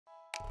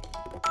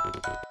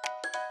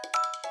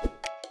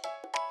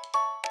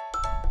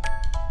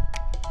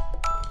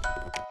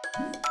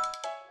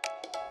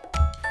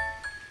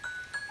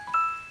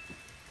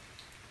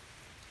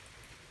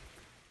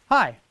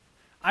Hi,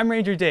 I'm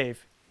Ranger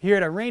Dave, here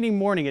at a rainy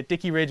morning at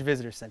Dickey Ridge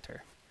Visitor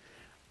Center.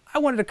 I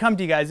wanted to come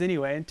to you guys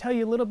anyway and tell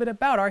you a little bit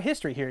about our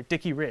history here at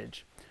Dickey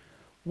Ridge.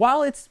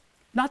 While it's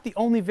not the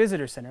only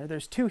visitor center,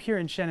 there's two here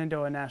in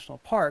Shenandoah National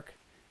Park,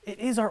 it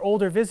is our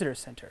older visitor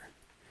center.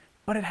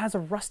 But it has a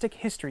rustic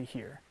history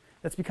here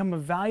that's become a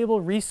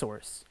valuable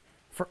resource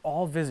for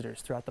all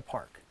visitors throughout the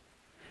park.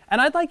 And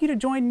I'd like you to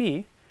join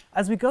me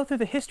as we go through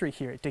the history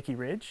here at Dickey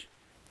Ridge,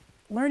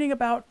 learning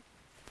about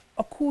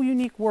a cool,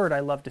 unique word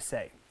I love to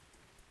say.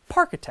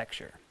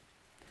 Parkitecture.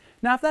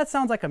 Now, if that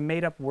sounds like a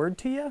made-up word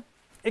to you,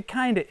 it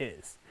kinda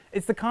is.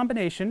 It's the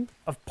combination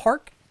of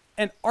park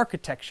and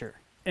architecture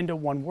into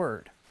one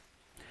word.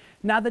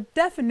 Now, the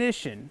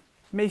definition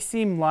may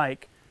seem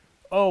like,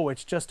 oh,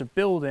 it's just a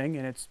building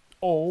and it's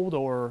old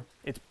or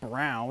it's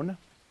brown,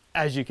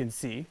 as you can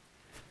see,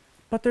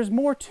 but there's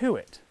more to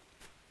it.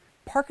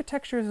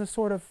 Parkitecture is a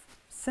sort of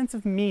sense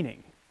of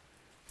meaning,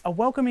 a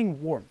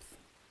welcoming warmth,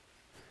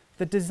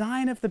 the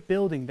design of the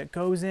building that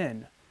goes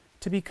in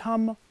to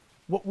become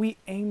what we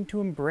aim to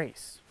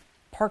embrace,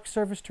 Park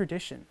Service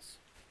traditions.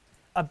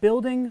 A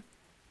building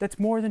that's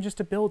more than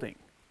just a building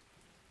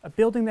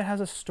that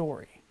has a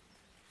story.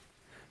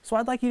 So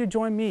I'd like you to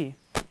join me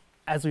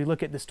as we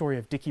look at the story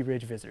of Dickey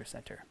Ridge Visitor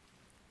Center.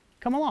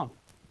 Come along.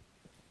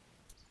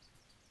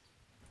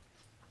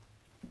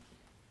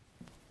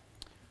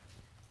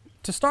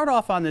 To start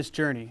off on this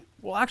journey,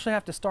 we'll actually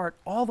have to start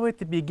all the way at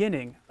the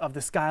beginning of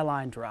the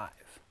Skyline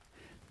Drive.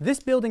 This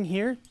building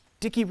here,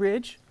 Dickey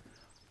Ridge,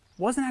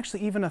 wasn't actually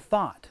even a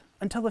thought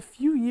until a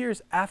few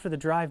years after the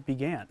drive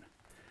began.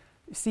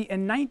 You see,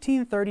 in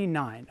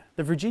 1939,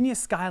 the Virginia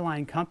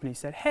Skyline Company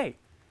said, hey,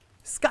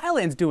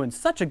 Skyline's doing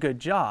such a good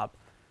job,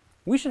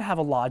 we should have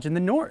a lodge in the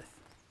north.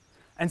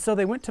 And so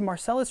they went to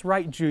Marcellus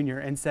Wright Jr.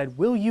 and said,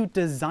 will you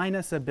design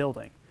us a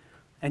building?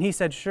 And he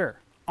said,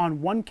 sure,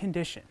 on one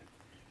condition.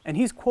 And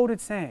he's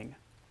quoted saying,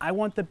 I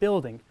want the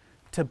building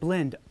to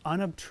blend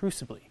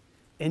unobtrusively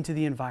into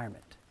the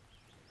environment.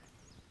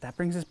 That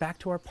brings us back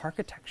to our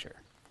parkitecture.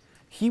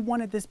 He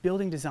wanted this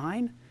building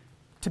design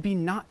to be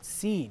not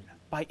seen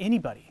by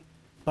anybody,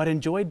 but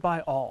enjoyed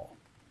by all.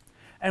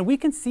 And we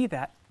can see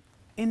that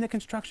in the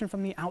construction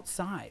from the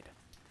outside.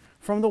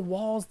 From the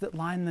walls that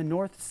line the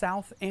north,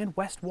 south, and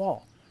west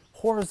wall,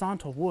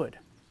 horizontal wood,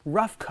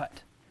 rough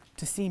cut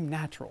to seem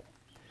natural.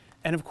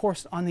 And of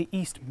course, on the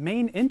east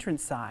main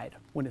entrance side,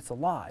 when it's a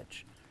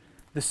lodge,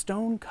 the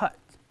stone cut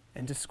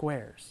into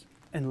squares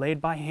and laid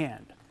by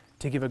hand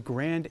to give a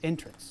grand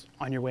entrance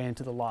on your way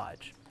into the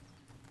lodge.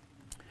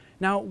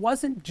 Now, it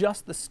wasn't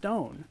just the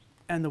stone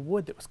and the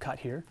wood that was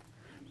cut here,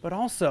 but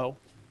also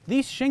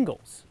these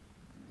shingles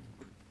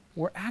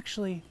were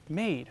actually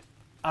made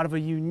out of a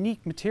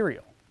unique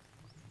material.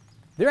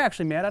 They're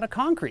actually made out of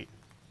concrete.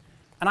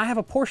 And I have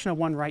a portion of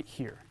one right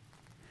here.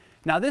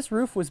 Now, this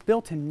roof was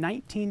built in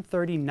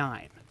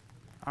 1939,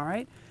 all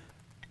right?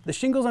 The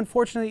shingles,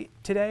 unfortunately,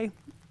 today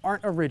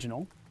aren't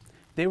original.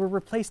 They were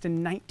replaced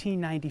in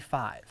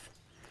 1995.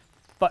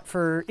 But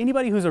for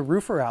anybody who's a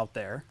roofer out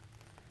there,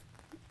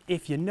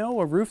 if you know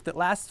a roof that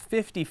lasts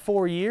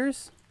 54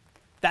 years,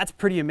 that's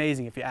pretty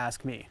amazing if you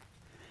ask me.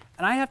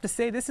 And I have to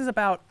say, this is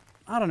about,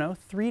 I don't know,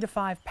 3 to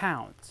 5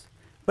 pounds.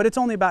 But it's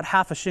only about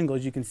half a shingle.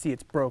 As you can see,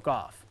 it's broke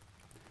off.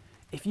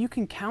 If you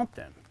can count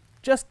them,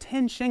 just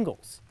 10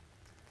 shingles,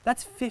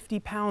 that's 50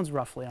 pounds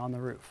roughly on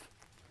the roof.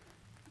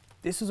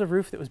 This was a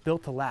roof that was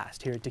built to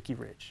last here at Dickey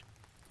Ridge,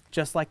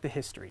 just like the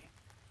history.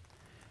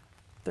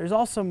 There's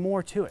also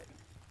more to it.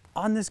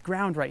 On this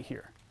ground right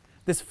here,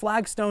 this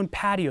flagstone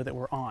patio that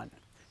we're on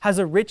has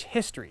a rich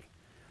history.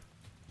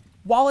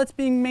 While it's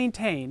being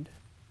maintained,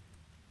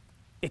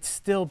 it's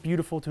still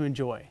beautiful to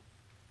enjoy.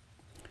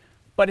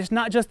 But it's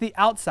not just the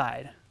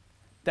outside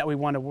that we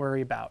want to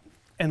worry about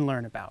and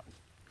learn about.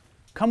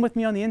 Come with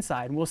me on the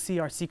inside and we'll see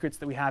our secrets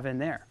that we have in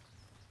there.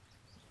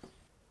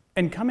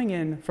 And coming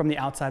in from the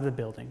outside of the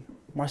building,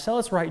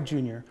 Marcellus Wright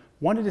Jr.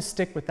 wanted to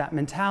stick with that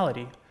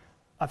mentality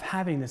of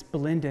having this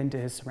blend into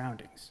his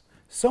surroundings.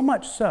 So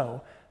much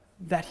so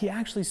that he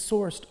actually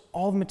sourced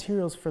all the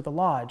materials for the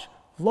lodge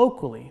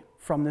locally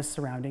from this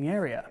surrounding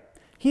area.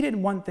 He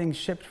didn't want things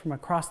shipped from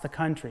across the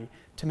country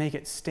to make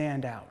it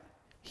stand out.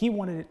 He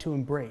wanted it to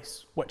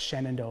embrace what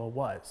Shenandoah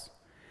was.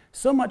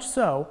 So much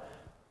so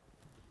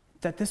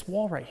that this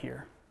wall right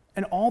here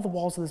and all the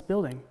walls of this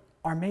building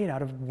are made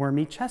out of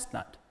wormy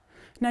chestnut.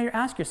 Now you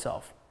ask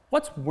yourself,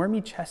 what's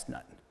wormy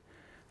chestnut?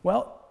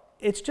 Well,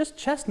 it's just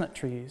chestnut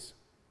trees,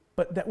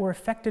 but that were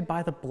affected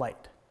by the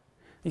blight.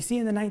 You see,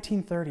 in the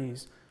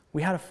 1930s,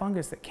 we had a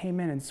fungus that came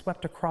in and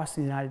swept across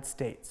the United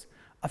States,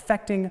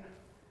 affecting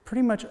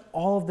pretty much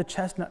all of the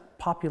chestnut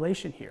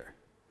population here.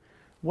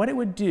 What it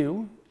would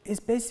do is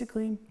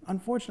basically,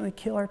 unfortunately,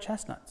 kill our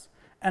chestnuts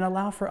and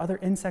allow for other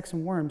insects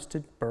and worms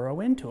to burrow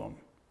into them.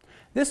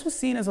 This was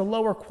seen as a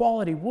lower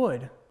quality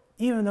wood,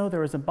 even though there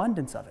was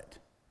abundance of it.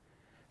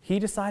 He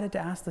decided to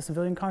ask the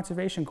Civilian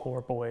Conservation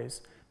Corps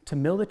boys to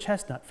mill the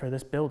chestnut for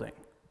this building,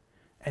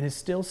 and is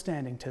still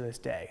standing to this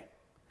day.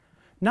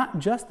 Not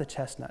just the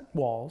chestnut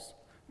walls,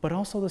 but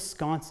also the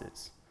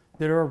sconces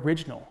that are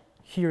original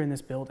here in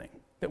this building.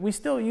 that we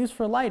still use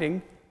for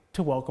lighting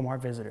to welcome our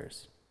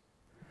visitors.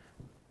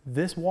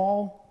 This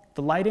wall,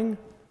 the lighting,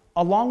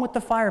 along with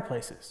the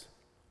fireplaces,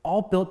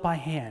 all built by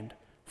hand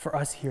for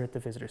us here at the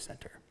Visitor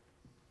Center.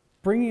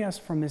 Bringing us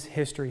from this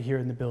history here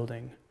in the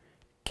building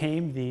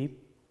came the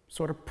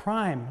sort of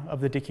prime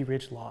of the Dickey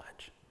Ridge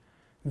Lodge.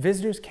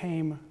 Visitors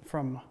came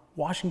from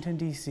Washington,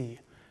 D.C.,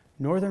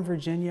 Northern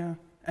Virginia,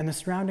 and the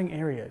surrounding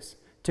areas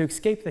to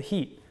escape the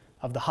heat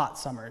of the hot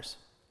summers.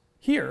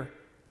 Here,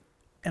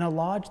 in a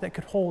lodge that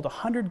could hold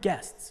 100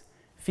 guests,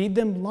 feed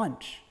them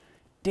lunch,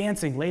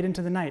 dancing late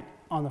into the night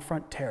on the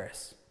front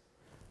terrace,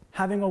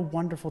 having a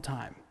wonderful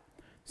time.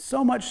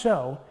 So much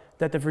so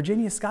that the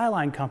Virginia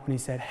Skyline Company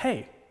said,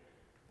 hey,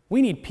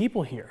 we need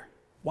people here.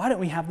 Why don't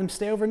we have them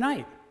stay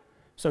overnight?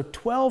 So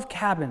 12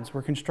 cabins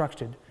were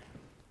constructed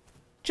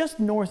just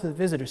north of the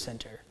Visitor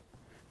Center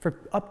for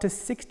up to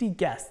 60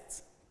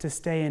 guests to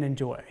stay and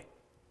enjoy.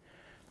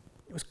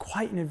 It was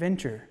quite an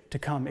adventure to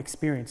come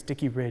experience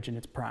Dickey Ridge in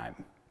its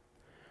prime.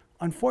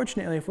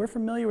 Unfortunately, if we're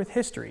familiar with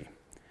history,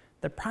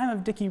 the prime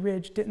of Dickey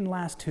Ridge didn't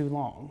last too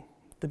long.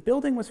 The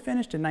building was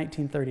finished in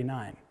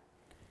 1939,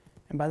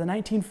 and by the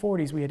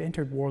 1940s we had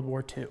entered World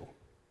War II.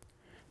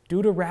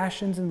 Due to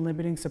rations and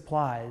limiting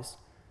supplies,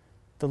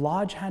 the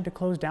lodge had to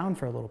close down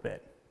for a little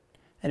bit,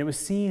 and it was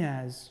seen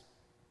as,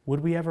 would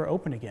we ever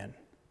open again?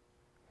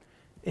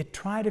 It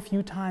tried a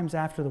few times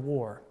after the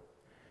war,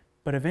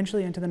 but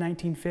eventually into the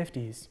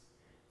 1950s,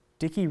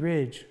 Dickey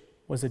Ridge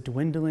was a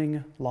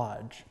dwindling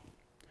lodge.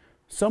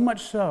 So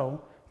much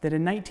so that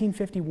in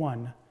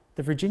 1951,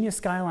 the Virginia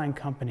Skyline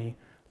Company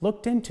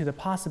looked into the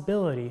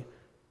possibility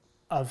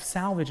of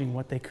salvaging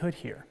what they could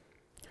here.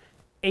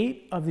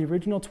 8 of the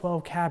original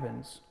 12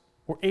 cabins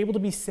were able to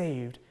be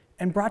saved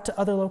and brought to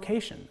other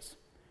locations,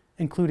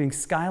 including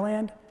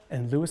Skyland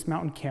and Lewis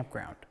Mountain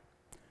Campground,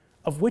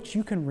 of which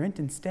you can rent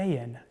and stay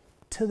in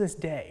to this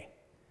day.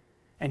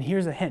 And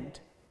here's a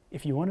hint.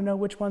 If you want to know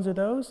which ones are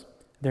those,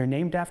 they're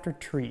named after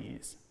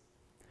trees.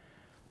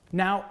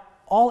 Now,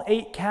 all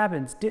 8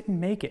 cabins didn't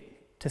make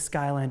it to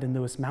Skyland and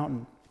Lewis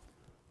Mountain.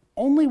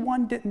 Only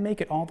one didn't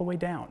make it all the way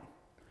down.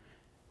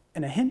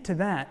 And a hint to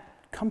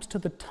that comes to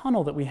the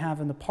tunnel that we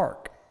have in the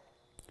park.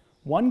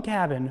 One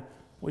cabin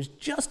was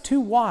just too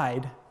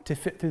wide to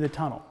fit through the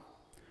tunnel,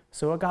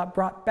 so it got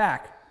brought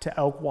back to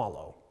Elk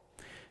Wallow.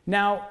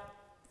 Now,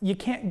 you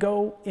can't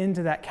go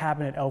into that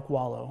cabin at Elk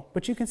Wallow,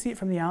 but you can see it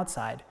from the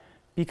outside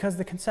because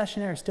the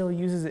concessionaire still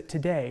uses it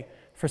today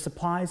for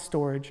supplies,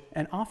 storage,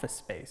 and office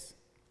space.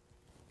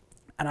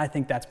 And I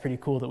think that's pretty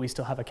cool that we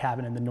still have a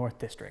cabin in the North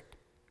District.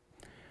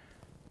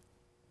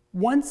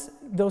 Once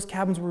those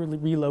cabins were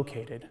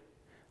relocated,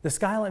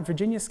 the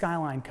Virginia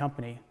Skyline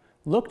Company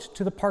looked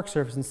to the Park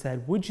Service and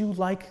said, would you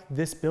like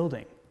this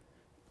building?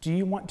 Do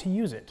you want to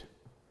use it?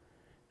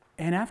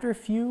 And after a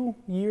few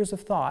years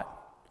of thought,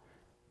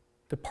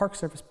 the Park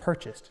Service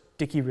purchased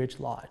Dickey Ridge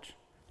Lodge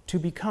to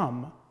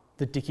become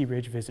the Dickey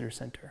Ridge Visitor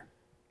Center.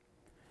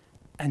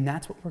 And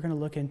that's what we're going to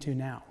look into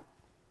now,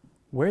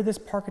 where this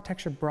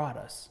parkitecture brought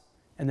us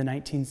in the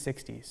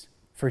 1960s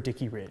for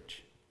Dickey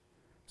Ridge.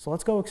 So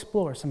let's go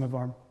explore some of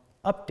our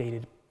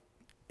updated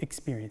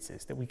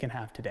experiences that we can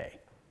have today.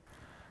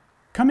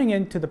 Coming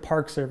into the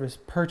Park Service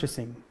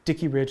purchasing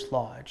Dickey Ridge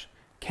Lodge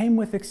came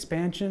with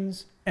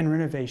expansions and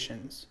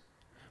renovations,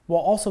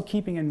 while also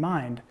keeping in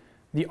mind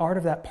the art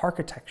of that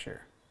parkitecture.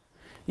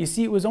 You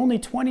see, it was only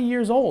 20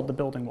 years old, the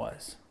building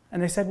was.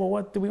 And they said, well,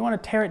 what, do we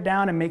want to tear it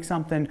down and make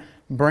something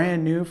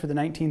brand new for the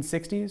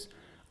 1960s?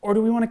 Or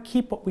do we want to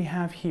keep what we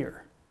have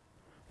here?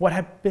 What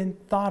had been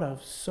thought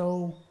of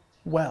so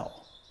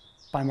well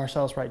by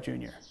Marcellus Wright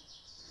Jr.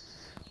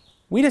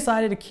 We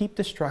decided to keep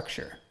the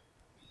structure,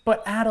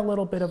 but add a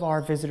little bit of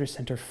our visitor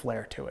center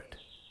flair to it.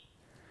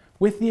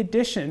 With the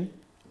addition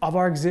of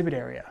our exhibit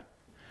area,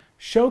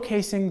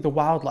 showcasing the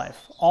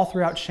wildlife all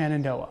throughout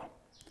Shenandoah,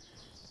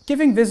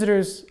 giving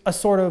visitors a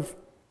sort of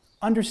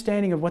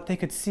understanding of what they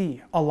could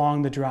see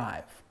along the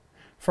drive,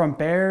 from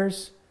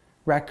bears,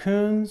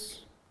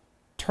 raccoons,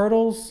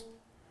 turtles,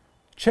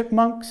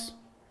 chipmunks,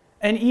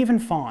 and even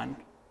fawn,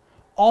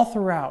 all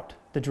throughout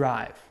the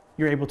drive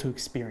you're able to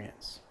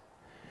experience.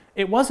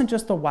 It wasn't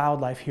just the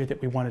wildlife here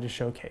that we wanted to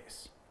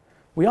showcase.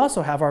 We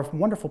also have our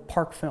wonderful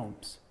park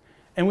films,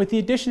 and with the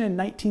addition in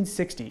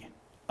 1960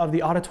 of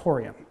the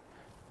auditorium,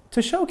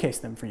 to showcase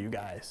them for you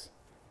guys,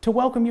 to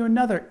welcome you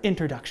another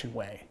introduction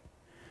way,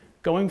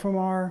 going from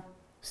our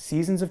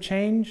Seasons of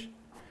Change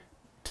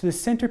to the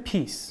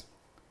centerpiece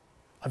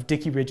of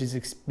Dickey Ridge's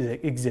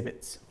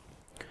exhibits,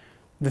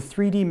 the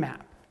 3D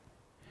map,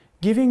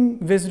 giving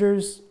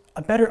visitors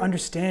a better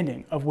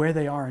understanding of where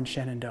they are in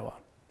Shenandoah,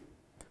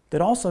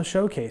 that also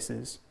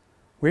showcases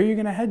where you're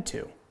going to head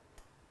to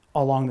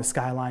along the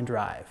Skyline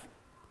Drive.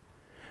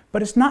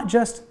 But it's not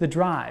just the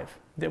drive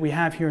that we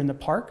have here in the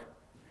park.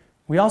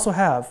 We also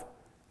have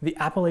the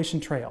Appalachian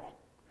Trail,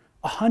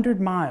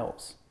 100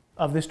 miles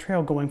of this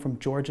trail going from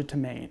Georgia to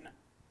Maine.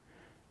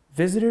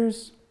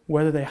 Visitors,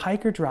 whether they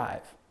hike or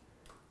drive,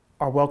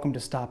 are welcome to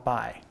stop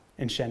by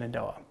in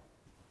Shenandoah.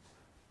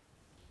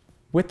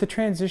 With the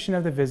transition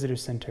of the visitor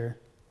center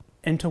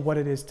into what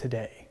it is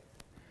today,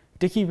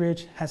 Dickey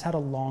Ridge has had a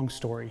long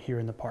story here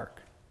in the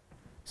park,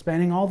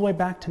 spanning all the way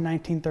back to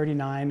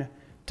 1939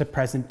 to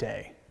present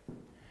day.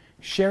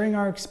 Sharing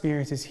our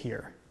experiences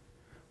here,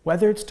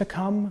 whether it's to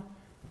come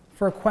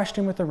for a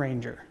question with a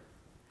ranger,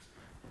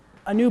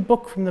 a new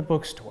book from the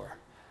bookstore,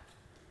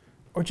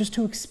 or just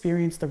to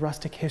experience the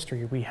rustic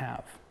history we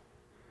have.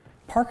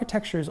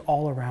 Parkitecture is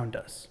all around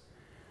us,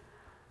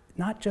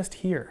 not just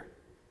here,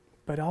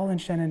 but all in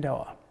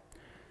Shenandoah.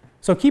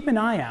 So keep an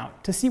eye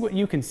out to see what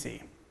you can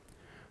see.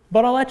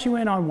 But I'll let you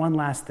in on one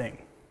last thing.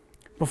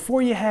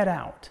 Before you head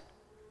out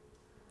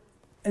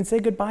and say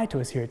goodbye to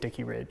us here at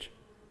Dickey Ridge,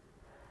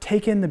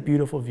 take in the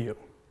beautiful view.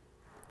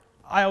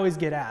 I always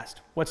get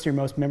asked, what's your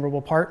most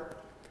memorable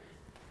part?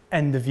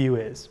 And the view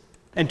is.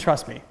 And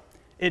trust me,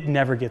 it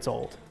never gets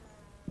old.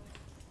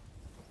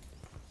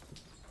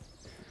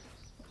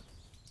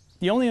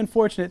 The only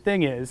unfortunate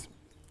thing is,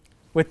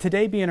 with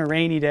today being a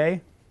rainy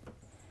day,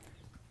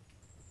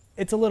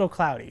 it's a little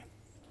cloudy.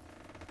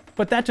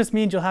 But that just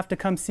means you'll have to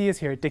come see us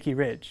here at Dickey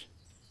Ridge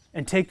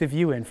and take the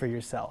view in for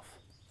yourself.